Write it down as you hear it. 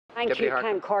Thank you,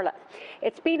 Count Corla.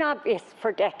 It's been obvious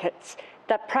for decades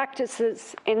that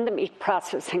practices in the meat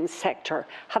processing sector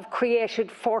have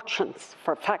created fortunes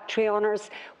for factory owners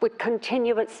with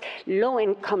continuous low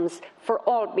incomes for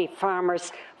all beef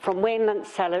farmers, from mainland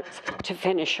sellers to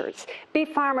finishers. Beef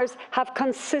farmers have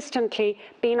consistently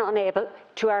been unable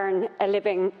to earn a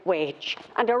living wage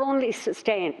and are only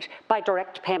sustained by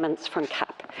direct payments from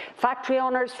CAP. Factory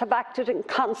owners have acted in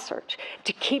concert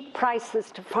to keep prices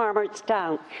to farmers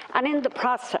down and in the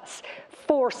process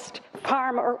forced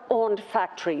farmer-owned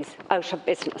factories out of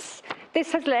business.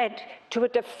 This has led to a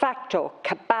de facto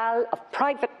cabal of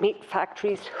private meat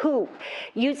factories who,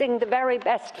 using the very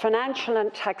best financial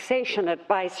and taxation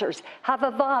advisors, have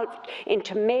evolved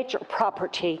into major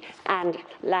property and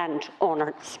land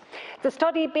owners. The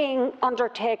study being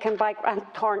undertaken by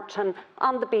Grant Thornton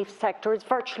on the beef sector is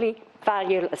virtually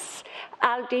valueless.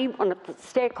 Aldi, one of the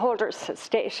stakeholders, has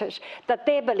stated that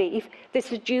they believe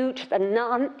this is due to the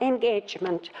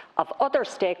non-engagement of other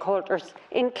stakeholders,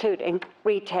 including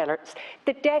retailers.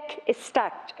 The deck is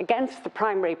stacked against the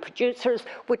primary producers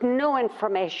with no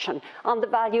information on the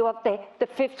value of the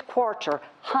fifth quarter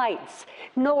hides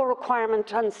no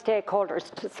requirement on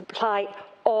stakeholders to supply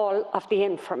all of the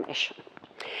information.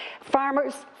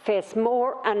 Farmers face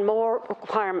more and more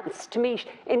requirements to meet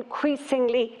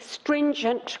increasingly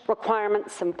stringent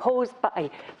requirements imposed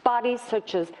by bodies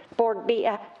such as Board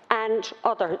BIA and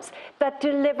others that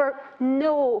deliver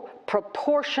no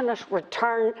proportionate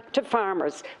return to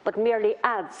farmers, but merely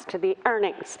adds to the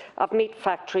earnings of meat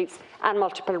factories and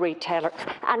multiple retailers.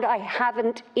 And I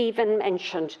haven't even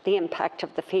mentioned the impact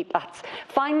of the feedlots.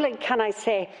 Finally, can I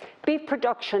say, beef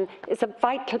production is a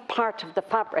vital part of the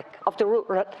fabric of the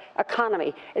rural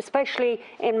economy, especially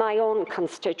in my own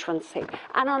constituency.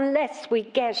 And unless we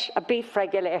get a beef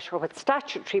regulator with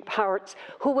statutory powers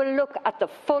who will look at the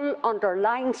full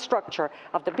underlying structure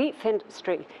of the beef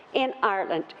industry in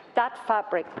Ireland, that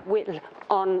fabric will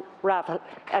unravel.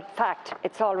 In fact,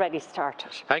 it's already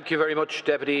started. Thank you very much,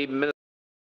 Deputy Minister.